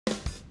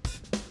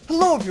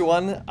Hello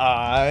everyone,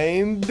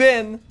 I'm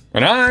Ben.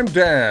 And I'm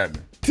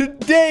Dad.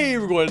 Today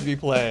we're going to be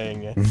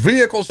playing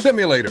Vehicle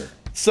Simulator.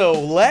 So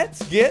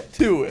let's get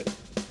to it.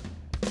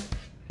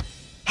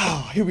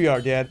 Oh, here we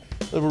are, Dad.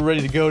 We're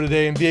ready to go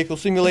today in Vehicle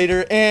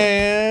Simulator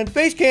and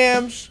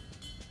Facecams.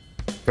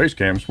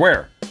 Facecams?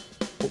 Where?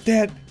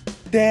 Dad.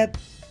 Yeah.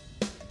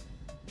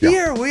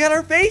 Here, we got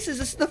our faces.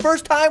 This is the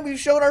first time we've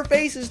shown our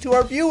faces to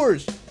our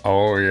viewers.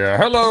 Oh, yeah.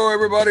 Hello,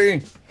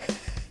 everybody.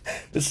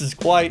 This is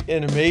quite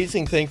an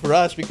amazing thing for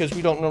us because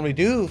we don't normally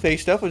do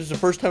face stuff. This is the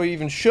first time we've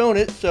even shown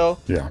it, so...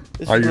 Yeah,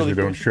 this I is usually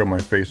really don't show my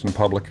face in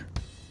public.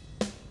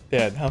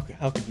 Dad, how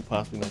could you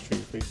possibly not show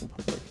your face in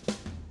public?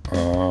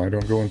 I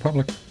don't go in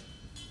public.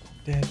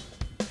 Dad.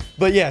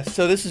 But yeah,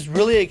 so this is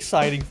really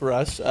exciting for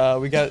us.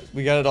 We got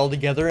it all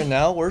together, and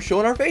now we're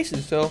showing our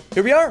faces. So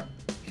here we are.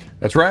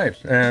 That's right.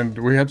 And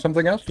we had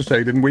something else to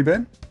say, didn't we,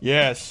 Ben?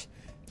 Yes.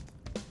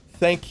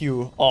 Thank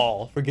you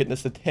all for getting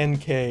us to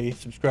 10K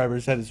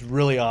subscribers. That is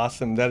really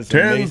awesome. That is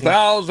amazing.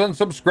 10,000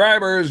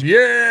 subscribers.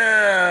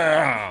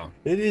 Yeah.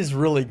 It is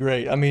really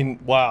great. I mean,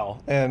 wow.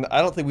 And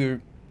I don't think we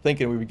were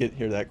thinking we would get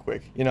here that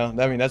quick. You know,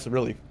 I mean, that's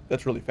really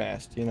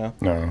fast, you know?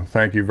 No,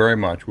 thank you very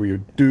much. We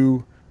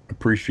do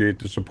appreciate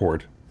the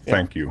support. Yeah.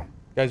 Thank you. You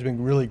guys have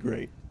been really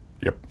great.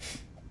 Yep.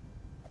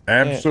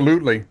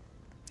 Absolutely.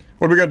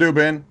 What are we going to do,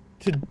 Ben?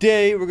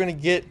 Today, we're going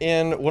to get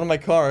in one of my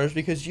cars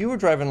because you were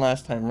driving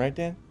last time, right,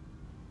 Dan?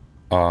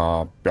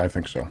 I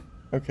think so.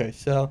 Okay,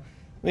 so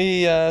let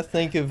me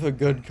think of a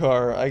good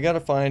car. I gotta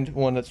find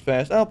one that's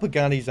fast. Oh,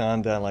 Pagani's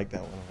Zonda. I like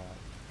that one a lot.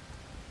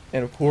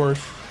 And of course,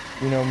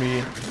 you know me,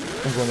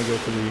 I'm going to go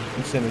for the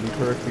Insanity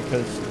perk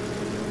because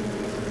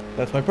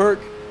that's my perk.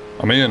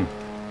 I'm in.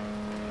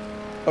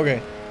 Okay.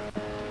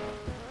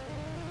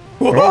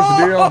 What's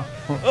the deal?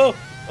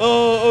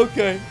 Oh,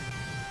 okay.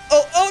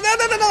 Oh,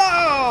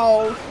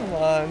 no! Come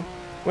on.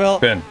 Well,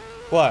 Ben,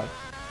 what?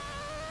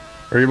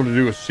 are you able to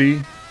do a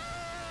C?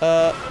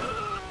 I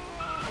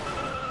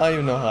don't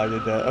even know how I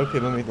did that. Okay,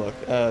 let me look.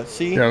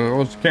 See? Yeah,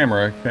 well, it's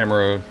camera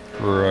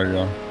for,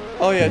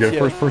 Oh, yeah, you get a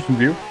first-person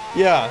view?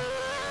 Yeah.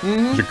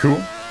 Mm-hmm. Is it cool?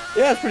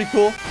 Yeah, it's pretty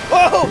cool.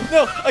 Oh,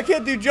 no, I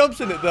can't do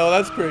jumps in it, though.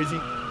 That's crazy.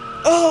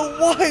 Oh,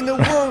 why in the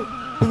world?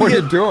 What are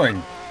you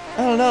doing?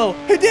 I don't know.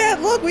 Hey,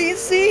 Dad, look, we can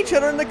see each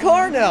other in the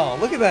car now.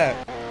 Look at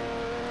that.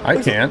 I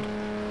can't.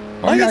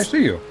 Oh, yeah, I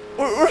see you.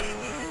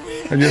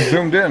 I just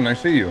zoomed in. I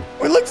see you.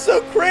 We look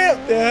so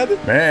cramped, Dad.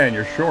 Man,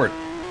 you're short.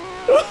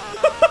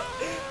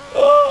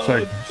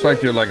 It's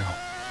like you're like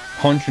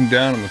hunching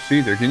down in the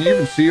seat there. Can you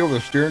even see over the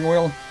steering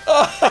wheel?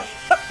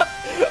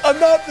 I'm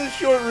not this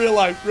short in real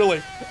life,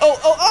 really.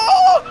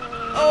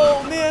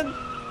 Oh, man.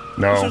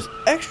 No. There's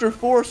extra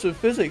force of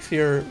physics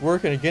here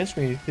working against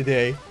me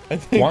today. I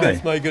think Why?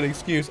 that's my good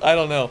excuse. I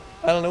don't know.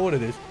 I don't know what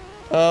it is.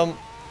 All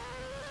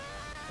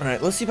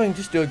right, let's see if I can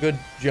just do a good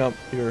jump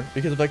here.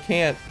 Because if I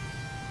can't,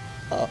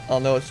 I'll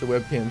know it's the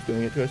webcam's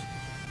doing it to us.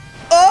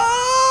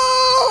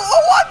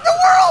 Oh, what in the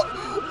world?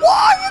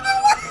 What in the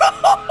world?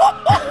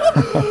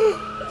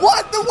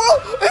 What in the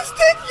world? It's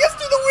taking us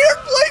to the weird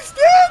place,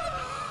 Dad.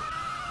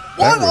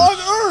 What on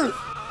earth?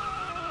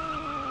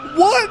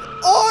 What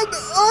on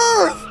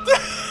earth?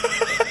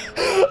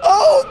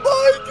 Oh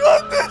my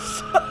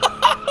goodness!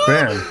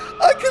 Ben.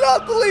 I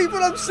cannot believe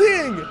what I'm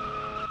seeing.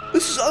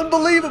 This is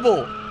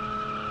unbelievable.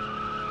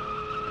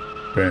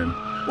 Ben.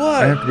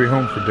 What? I have to be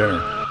home for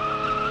dinner.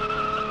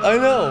 I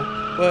know,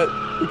 but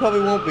we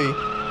probably won't be.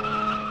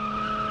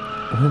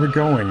 Where are we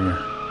going?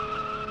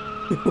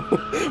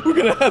 We're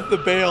gonna have to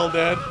bail,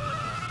 Dad.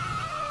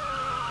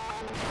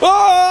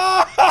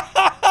 Oh!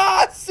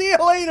 See you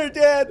later,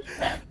 Dad.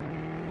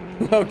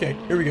 Okay,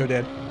 here we go,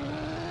 Dad.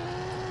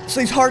 This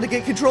thing's hard to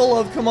get control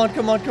of. Come on.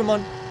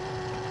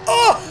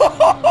 Oh!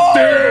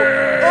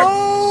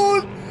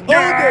 Oh,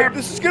 Dad,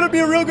 this is gonna be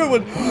a real good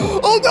one.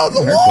 Oh no,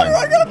 the water!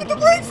 I gotta put the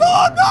brakes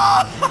on.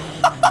 No!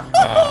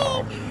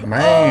 Oh,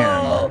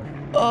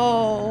 man.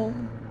 Oh.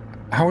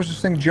 How is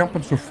this thing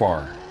jumping so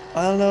far?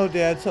 I don't know,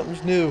 Dad.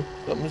 Something's new.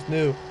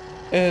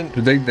 And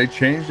Did they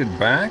changed it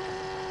back?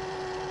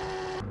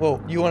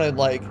 well, you want to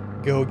like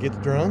go get the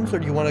drones, or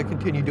do you want to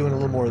continue doing a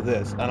little more of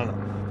this? I don't know.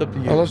 It's up to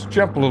you. Well, let's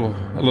jump a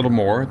little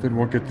more, then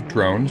we'll get the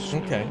drones.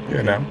 Okay.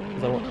 You know.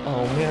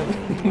 Oh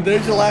man,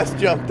 there's your last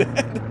jump,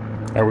 Dad.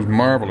 That was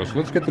marvelous.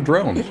 Let's get the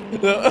drones.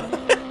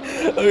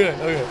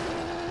 Okay.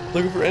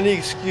 Looking for any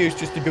excuse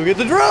just to go get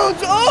the drones.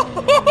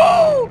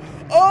 Oh!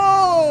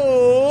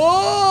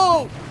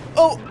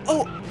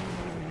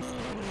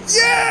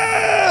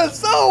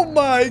 Yes! Oh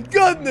my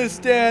goodness,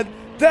 Dad.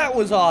 That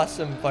was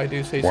awesome, if I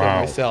do say so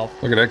myself.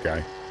 Look at that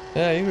guy.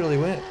 Yeah, he really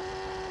went.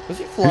 Was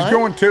he flying? He's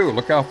going too.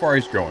 Look how far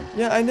he's going.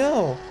 Yeah, I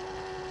know.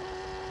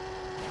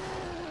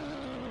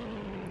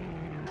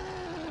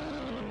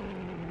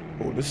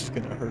 Oh, this is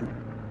gonna hurt.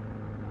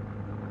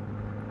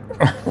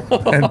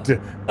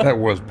 That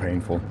was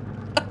painful.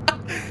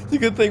 It's a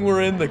good thing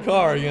we're in the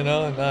car, you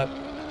know, and not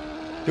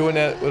doing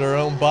that with our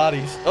own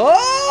bodies.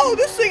 Oh,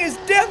 this thing is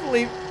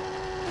definitely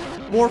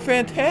more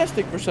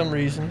fantastic for some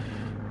reason.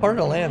 Hard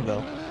to land,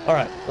 though. All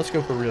right, let's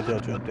go for a real deal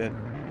jump, Dad.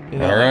 You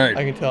know, all right.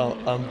 I can tell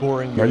I'm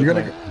boring you. No, you're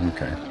with gonna my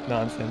go. Okay.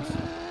 nonsense.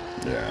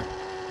 Yeah.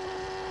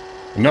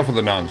 Enough of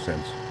the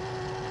nonsense.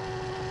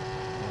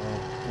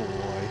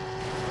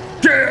 Oh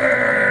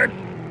Jet! boy.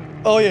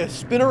 Oh yeah,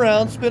 spin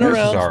around, spin This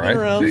around, is all spin right.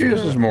 around. See, Spin this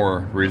around. is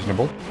more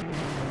reasonable.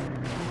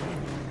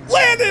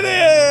 Landed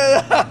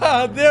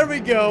it! There we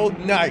go.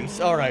 Nice.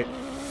 All right.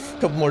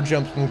 Couple more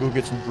jumps and we'll go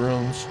get some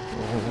drones.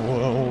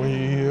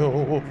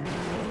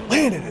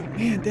 Landed it,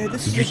 man, Dad.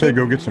 This Did is you say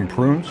go get some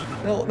prunes?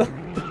 No, no,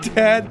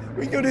 Dad.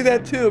 We can go do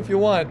that too if you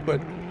want,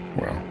 but.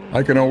 Well,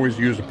 I can always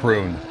use a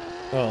prune.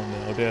 Oh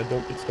no, Dad!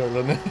 Don't get started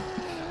on that.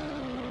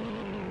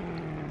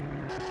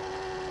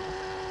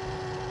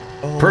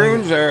 Oh,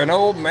 Prunes are an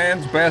old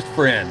man's best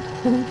friend.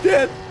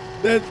 Dad,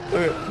 Dad.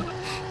 Okay.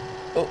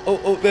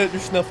 Oh, Dad, you're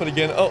snuffing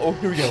again.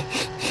 Here we go.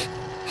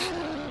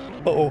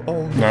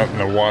 Oh. Not in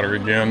the water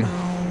again.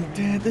 Oh,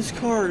 Dad, this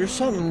car, there's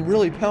something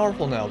really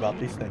powerful now about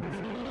these things.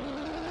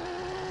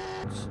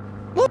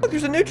 Look,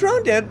 there's a new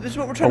drone, Dad. This is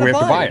what we're trying to buy. We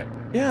have to buy it.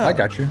 Yeah. I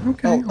got you.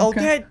 Okay. Oh,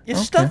 okay. Dad, you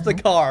stuffed the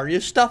car. You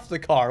stuffed the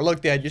car.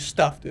 Look, Dad, you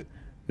stuffed it.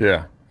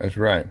 Yeah, that's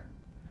right.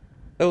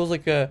 That was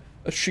like a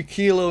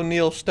Shaquille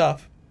O'Neal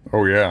stuff.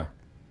 Oh, yeah.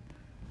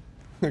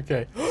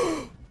 Okay.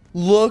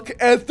 Look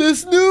at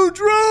this new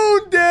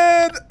drone,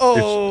 Dad!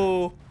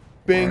 Oh,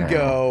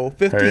 bingo.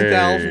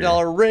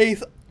 $15,000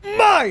 Wraith.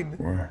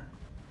 Mine!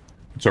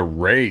 It's a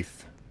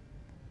Wraith.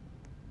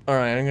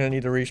 Alright, I'm gonna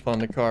need to respawn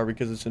the car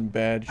because it's in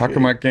bad shape. How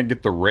come I can't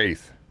get the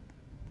Wraith?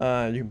 You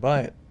can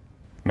buy it.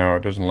 No,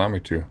 it doesn't allow me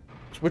to.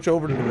 Switch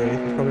over to the Wraith.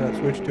 It's probably not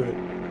switched to it.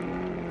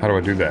 How do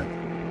I do that?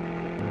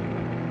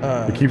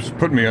 It keeps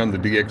putting me on the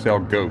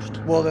DXL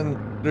Ghost. Well,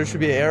 then there should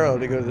be an arrow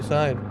to go to the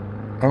side.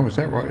 Oh, is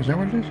that right? Is that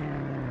what it is?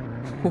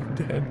 Oh,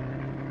 Dad.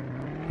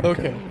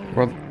 Okay.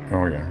 Well,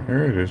 oh yeah,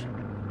 there it is.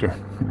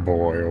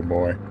 Boy, oh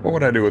boy. What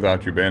would I do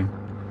without you, Ben?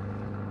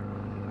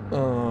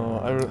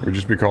 Oh, We'd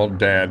just be called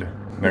Dad.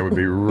 And that would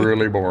be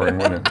really boring,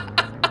 wouldn't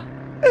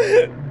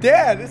it?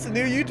 Dad, it's a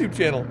new YouTube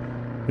channel.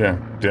 Yeah,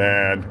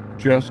 Dad.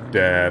 Just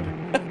Dad.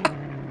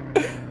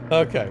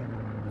 Okay.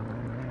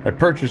 I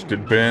purchased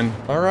it, Ben.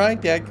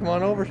 Alright, Dad, come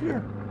on over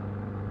here.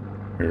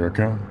 Here I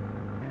come.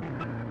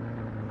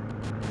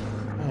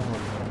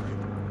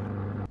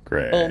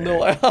 Great. Oh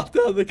no, I hopped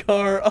out of the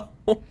car.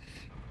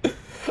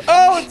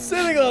 Oh, it's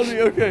sitting on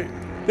me. Okay.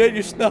 Dad,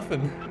 you're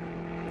snuffing.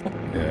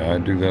 Yeah, I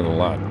do that a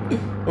lot.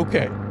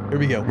 Okay, here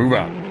we go. Move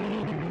out.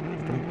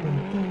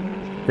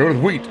 Go to the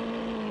wheat.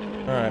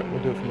 Alright,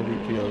 we'll do it from the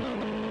wheat field.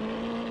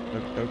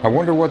 Okay. I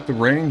wonder what the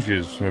range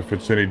is, if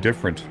it's any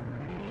different.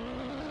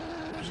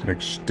 It's an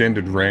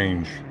extended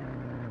range.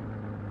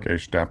 Okay,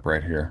 stop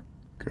right here.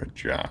 Good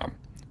job.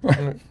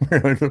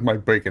 My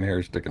bacon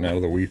hair sticking out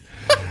of the wheat.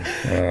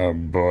 Oh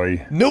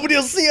boy. Nobody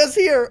will see us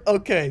here.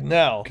 Okay,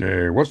 now.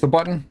 Okay, what's the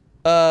button?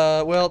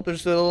 Well,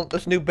 there's a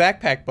new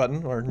backpack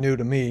button, or new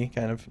to me,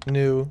 kind of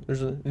new.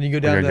 There's a, and you go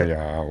down to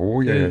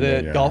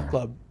the golf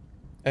club,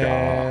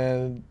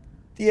 and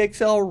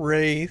DXL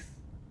Wraith.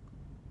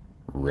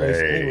 Place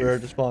anywhere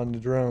to spawn the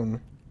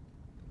drone.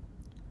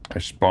 I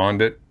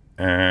spawned it,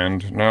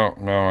 and no,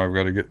 I've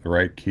got to get the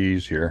right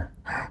keys here.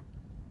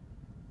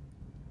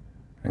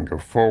 And go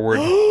forward.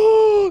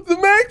 The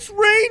max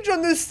range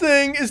on this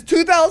thing is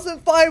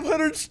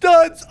 2,500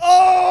 studs.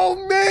 Oh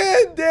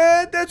man,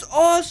 Dad, that's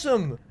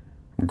awesome.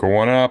 I'm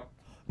going up.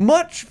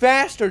 Much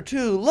faster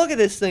too. Look at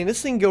this thing.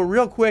 This thing can go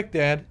real quick,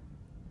 Dad.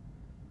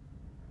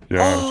 Yeah,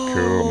 that's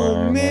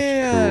cool, man.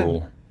 That's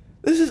cool.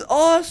 This is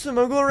awesome.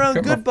 I'm going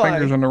around goodbye. My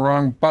fingers on the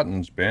wrong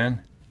buttons,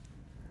 Ben.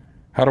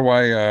 How do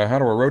I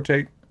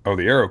rotate? Oh,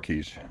 the arrow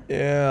keys.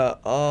 Yeah.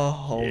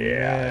 Oh,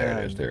 yeah,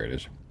 man. there it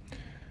is.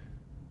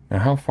 Now,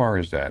 how far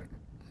is that?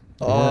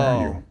 Oh. Where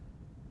are you?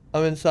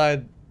 I'm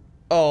inside.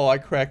 Oh, I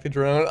cracked the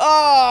drone.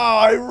 Oh,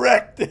 I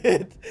wrecked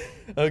it.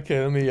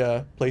 Okay, let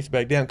me place it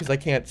back down because I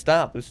can't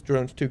stop. This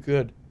drone's too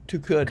good. Too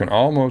good. I can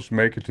almost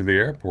make it to the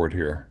airport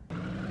here.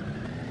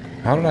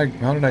 How did I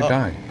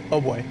die?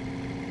 Oh boy.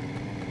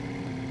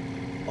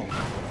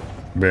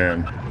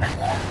 Ben.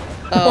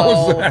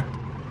 Oh, What was that?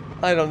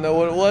 I don't know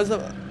what it was.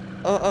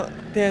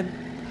 Dan,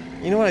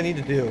 you know what I need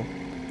to do?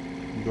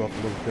 Go off a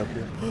little jump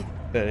here.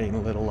 That ain't a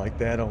little like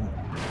that.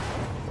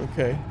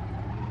 Okay.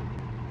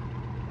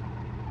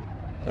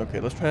 Okay,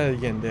 let's try that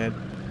again, Dad.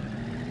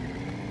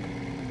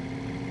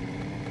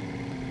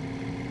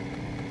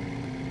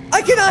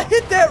 I cannot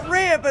hit that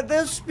ramp at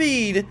this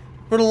speed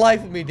for the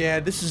life of me,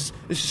 Dad. This is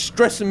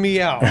stressing me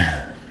out.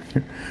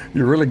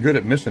 You're really good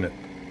at missing it.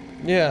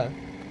 Yeah.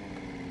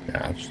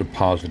 Yeah, it's the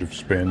positive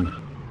spin.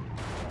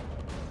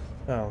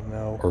 Oh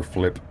no. Or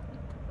flip.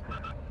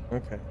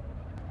 Okay.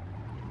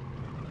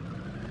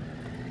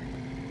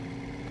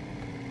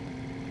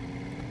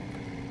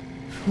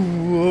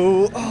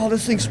 Whoa! Oh,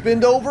 this thing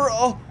spinned over.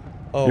 Oh.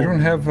 You don't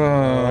have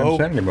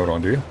insanity mode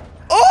on, do you?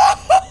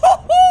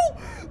 Oh!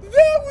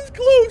 That was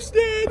close,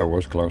 Dad. That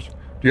was close. Do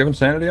you have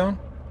insanity on?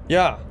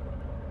 Yeah.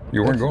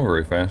 You weren't going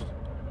very fast.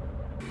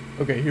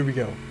 Okay, here we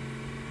go.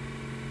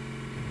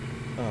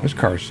 Oh. This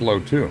car's slow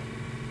too.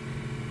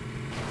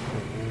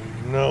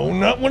 No,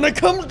 not when it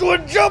comes to a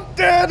jump,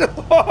 Dad!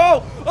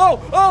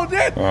 Oh,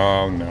 Dad!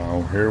 Oh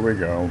no, here we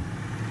go.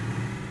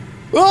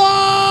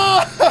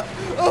 Oh!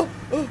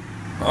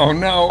 Oh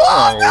no!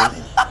 Oh.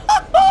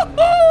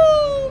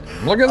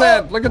 Look at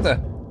that! Look at that!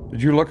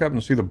 Did you look up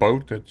and see the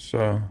boat that's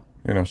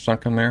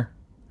sunken there?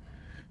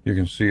 You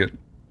can see it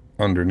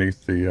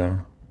underneath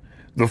the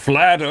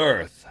flat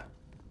Earth.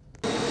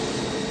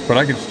 But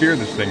I can steer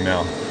this thing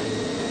now.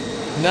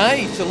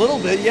 Nice, a little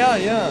bit,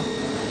 yeah.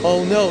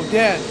 Oh no,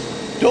 Dad!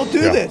 Don't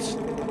do this!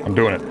 I'm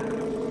doing it.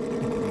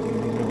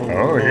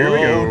 Oh, here we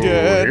go.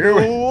 Dad.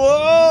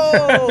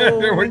 Whoa!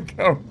 Here we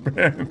go,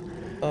 Ben.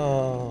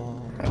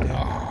 Oh.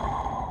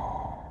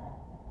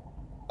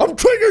 I'm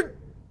triggered!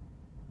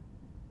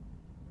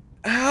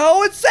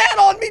 How it sat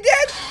on me,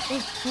 Dad!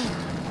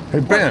 Hey,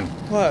 Ben.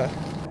 What?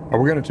 Are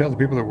we going to tell the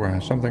people that we're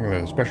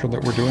something special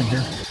that we're doing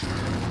here?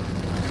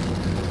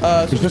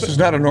 Because this is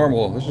not a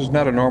normal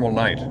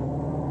night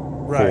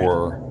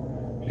for,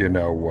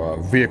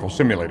 vehicle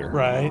simulator.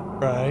 Right.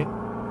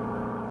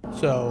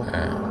 So,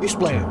 you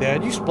explain it,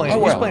 Dad. You explain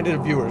it to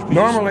the viewers.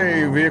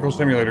 Normally, vehicle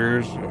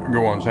simulators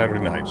go on Saturday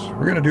nights.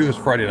 We're going to do this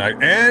Friday night,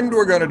 and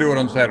we're going to do it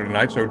on Saturday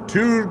night. So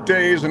 2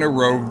 days in a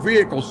row,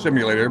 vehicle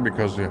simulator,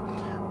 because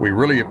we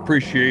really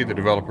appreciate the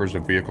developers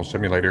of Vehicle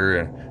Simulator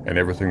and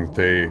everything that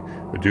they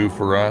do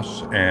for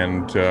us.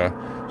 And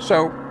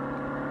so,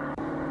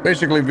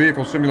 basically,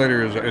 Vehicle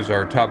Simulator is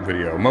our top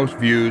video. Most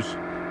views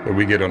that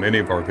we get on any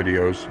of our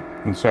videos.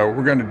 And so,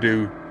 we're going to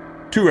do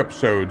 2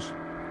 episodes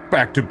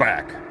back to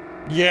back.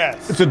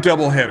 Yes. It's a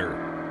double header.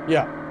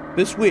 Yeah,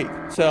 this week.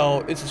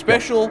 So, it's a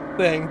special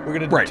thing. We're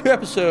going to do 2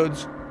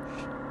 episodes.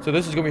 So,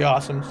 this is going to be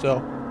awesome.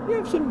 So, we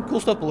have some cool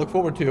stuff to look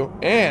forward to.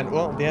 And,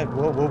 well, Dad,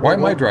 whoa. Why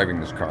am I driving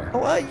this car?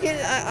 Oh,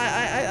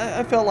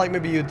 I felt like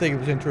maybe you'd think it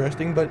was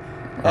interesting, but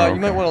okay. You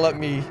might want to let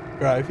me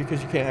drive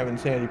because you can't have an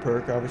insanity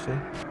perk, obviously.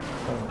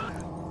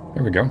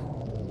 There we go.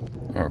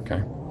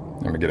 Okay.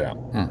 Let me get out.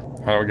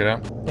 How do I get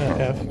out?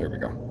 F. There we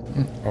go.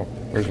 Oh,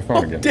 there's the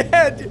phone again.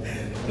 Dad!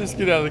 Just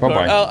get out of the car.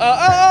 Bye-bye.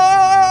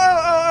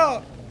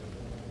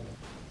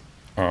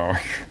 Oh,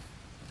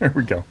 there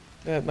we go.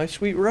 My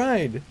sweet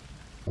ride.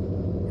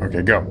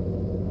 Okay, go.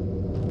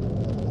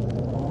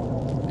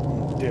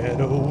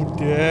 Dad, oh,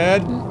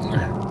 Dad.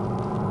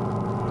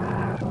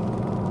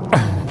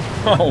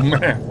 Oh,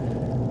 man.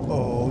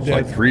 Oh, It's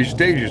Dad. like 3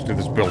 stages to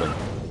this building.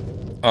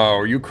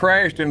 Oh, you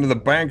crashed into the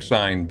bank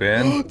sign,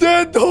 Ben.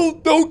 Dad,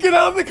 don't get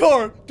out of the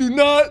car. Do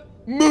not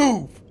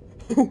move.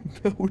 Oh,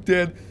 no,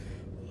 Dad.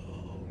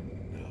 Oh,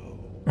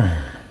 no.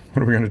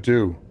 What are we going to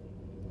do?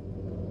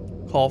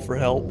 Call for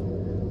help.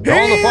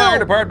 Call the fire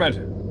department.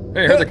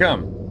 Hey, here they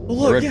come.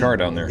 Look, the red car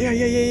down there.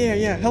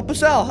 Yeah. Help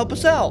us out.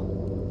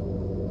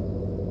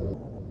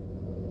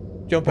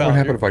 Jump out. What would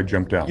happen if I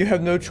jumped out? You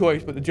have no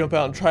choice but to jump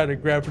out and try to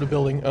grab for the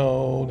building.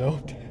 Oh,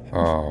 no.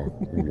 Oh,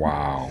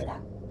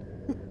 wow.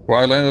 Well,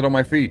 I landed on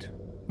my feet.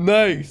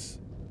 Nice.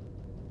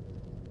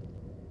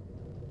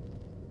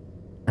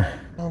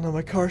 Oh, no,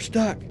 my car's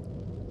stuck.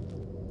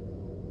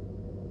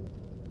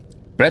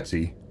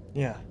 Betsy?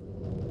 Yeah.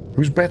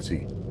 Who's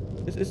Betsy?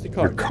 It's the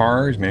car. Your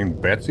car is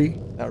named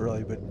Betsy? Not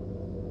really, but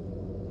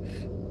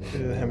it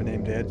doesn't have a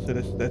name, Dad, so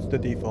that's the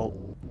default.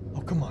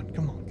 Oh, come on,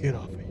 get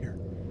off of here.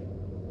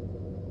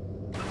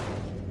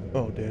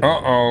 Oh, Dad.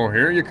 Uh-oh,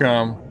 here you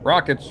come.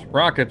 Rockets.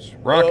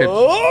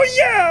 Oh,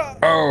 yeah!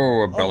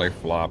 Oh, a belly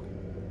flop.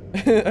 I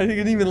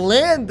didn't even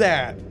land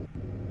that.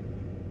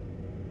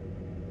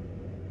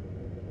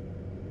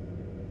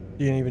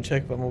 You didn't even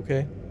check if I'm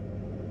okay?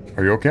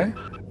 Are you okay?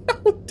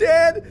 Oh,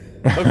 Dad!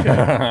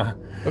 Okay.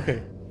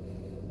 Okay.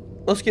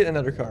 Let's get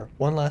another car.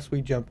 One last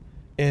sweet jump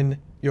in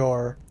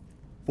your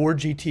Ford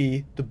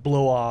GT to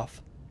blow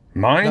off.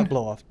 Mine? Not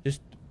blow off.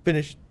 Just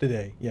finish the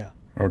day. Yeah.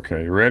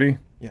 Okay, you ready?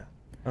 Yeah,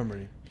 I'm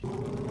ready.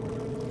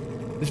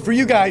 It's for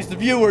you guys, the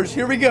viewers.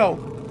 Here we go.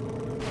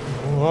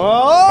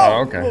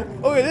 Oh, okay.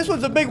 Okay, this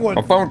one's a big one.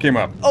 A phone came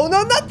up. Oh,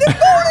 no, not this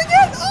phone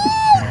again.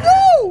 Oh,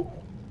 no.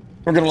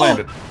 We're going to land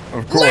it.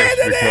 Of course,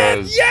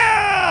 because...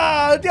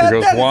 Yeah!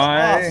 Because that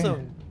why? Is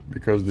awesome.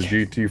 Because the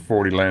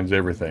GT40 lands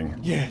everything.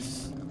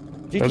 Yes.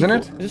 Doesn't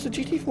it? Is this a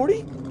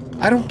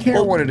GT40? I don't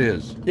care what it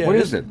is. Yeah, what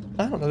is it?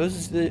 I don't know. This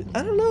is the...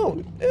 I don't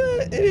know.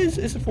 It is.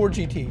 It's a Ford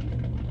GT.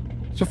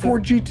 It's a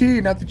Ford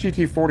GT, not the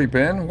GT40,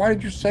 Ben. Why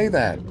did you say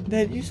that?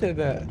 Dad, you said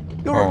that.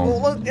 Oh.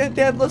 Well,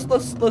 Dad,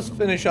 let's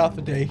finish off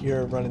the day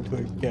here and run into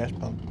a gas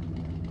pump.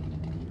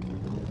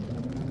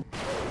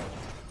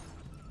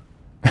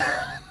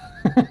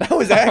 That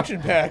was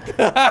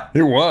action-packed.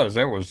 It was.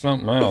 That was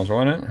something else,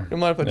 wasn't it? You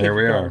mind if I take There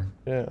we your are. car?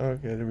 Yeah.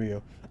 Okay. There we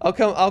go.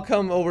 I'll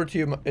come over to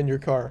you in your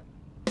car.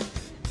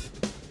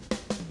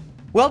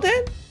 Well,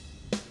 Dad,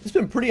 it's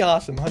been pretty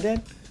awesome, huh,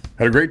 Dad?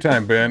 Had a great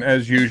time, Ben,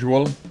 as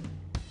usual.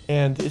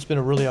 And it's been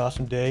a really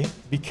awesome day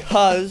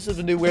because of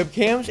the new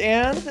webcams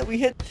and that we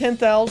hit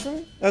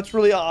 10,000. That's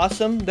really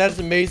awesome. That is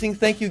amazing.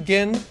 Thank you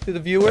again to the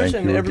viewers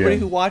and everybody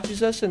who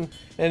watches us and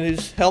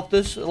has helped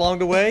us along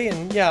the way.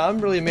 And yeah, I'm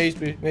really amazed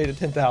we made it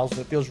 10,000.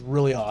 It feels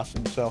really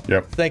awesome. So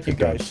thank you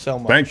guys so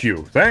much. Thank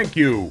you. Thank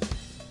you.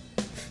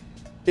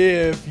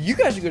 If you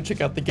guys are going to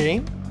check out the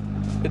game,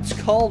 It's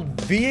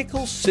called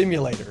Vehicle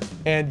Simulator.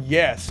 And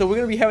yeah, so we're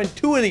going to be having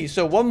 2 of these.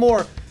 So one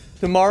more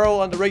tomorrow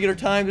on the regular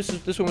time.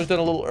 This one was done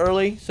a little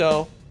early,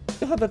 so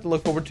you'll have that to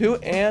look forward to.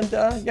 And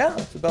yeah,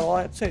 that's about all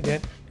I have to say,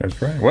 Dan.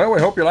 That's right. Well, we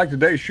hope you liked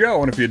today's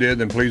show, and if you did,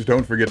 then please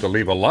don't forget to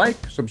leave a like,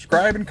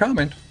 subscribe, and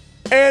comment.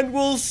 And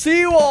we'll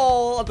see you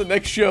all on the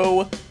next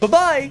show.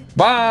 Bye-bye.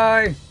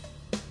 Bye.